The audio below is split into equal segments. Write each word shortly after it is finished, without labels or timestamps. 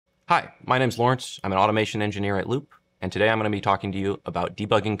Hi, my name's Lawrence. I'm an automation engineer at Loupe, and today I'm going to be talking to you about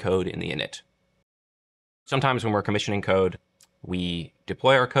debugging code in the INIT. Sometimes when we're commissioning code, we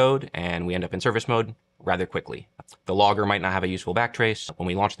deploy our code and we end up in service mode rather quickly. The logger might not have a useful backtrace. When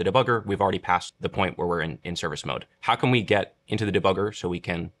we launch the debugger, we've already passed the point where we're in service mode. How can we get into the debugger so we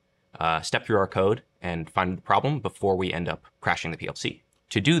can step through our code and find the problem before we end up crashing the PLC?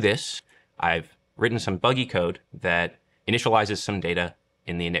 To do this, I've written some buggy code that initializes some data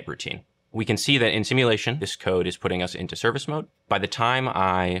in the init routine. We can see that in simulation, this code is putting us into service mode. By the time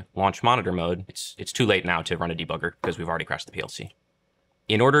I launch monitor mode, it's too late now to run a debugger because we've already crashed the PLC.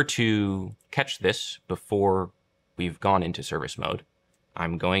 In order to catch this before we've gone into service mode,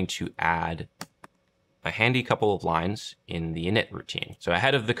 I'm going to add a handy couple of lines in the init routine. So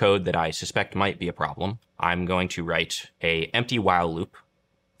ahead of the code that I suspect might be a problem, I'm going to write an empty while loop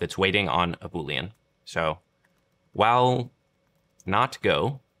that's waiting on a Boolean. So while not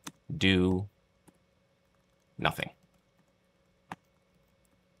go, do nothing.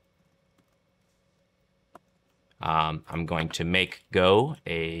 I'm going to make go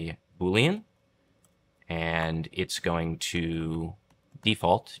a Boolean, and it's going to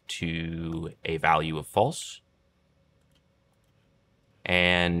default to a value of false.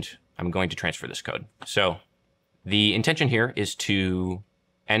 And I'm going to transfer this code. So the intention here is to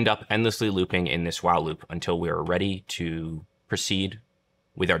end up endlessly looping in this while loop until we're ready to proceed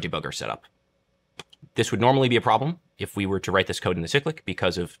with our debugger setup. This would normally be a problem if we were to write this code in the cyclic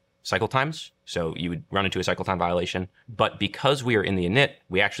because of cycle times. So you would run into a cycle time violation. But because we are in the init,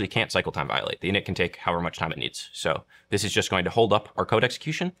 we actually can't cycle time violate. The init can take however much time it needs. So this is just going to hold up our code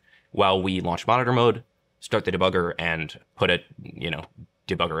execution while we launch monitor mode, start the debugger, and put a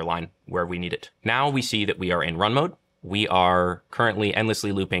debugger line where we need it. Now we see that we are in run mode. We are currently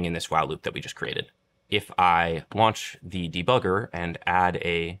endlessly looping in this while loop that we just created. If I launch the debugger and add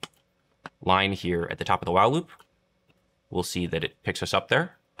a line here at the top of the while loop, we'll see that it picks us up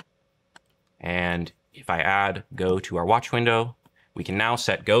there. And if I add go to our watch window, we can now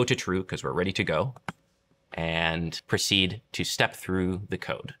set go to true because we're ready to go and proceed to step through the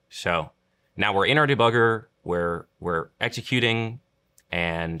code. So now we're in our debugger, we're executing,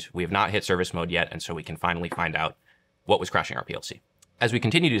 and we have not hit service mode yet. And so we can finally find out what was crashing our PLC. As we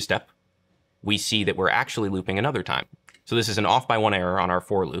continue to step, we see that we're actually looping another time. So this is an off by one error on our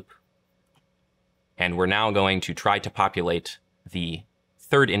for loop. And we're now going to try to populate the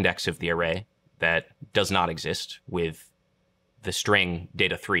third index of the array that does not exist with the string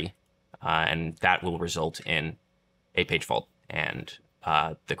data3. And that will result in a page fault and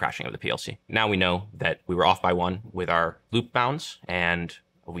the crashing of the PLC. Now we know that we were off by one with our loop bounds, and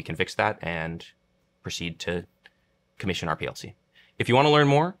we can fix that and proceed to commission our PLC. If you want to learn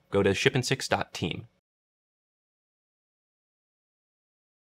more, go to shipin6.team.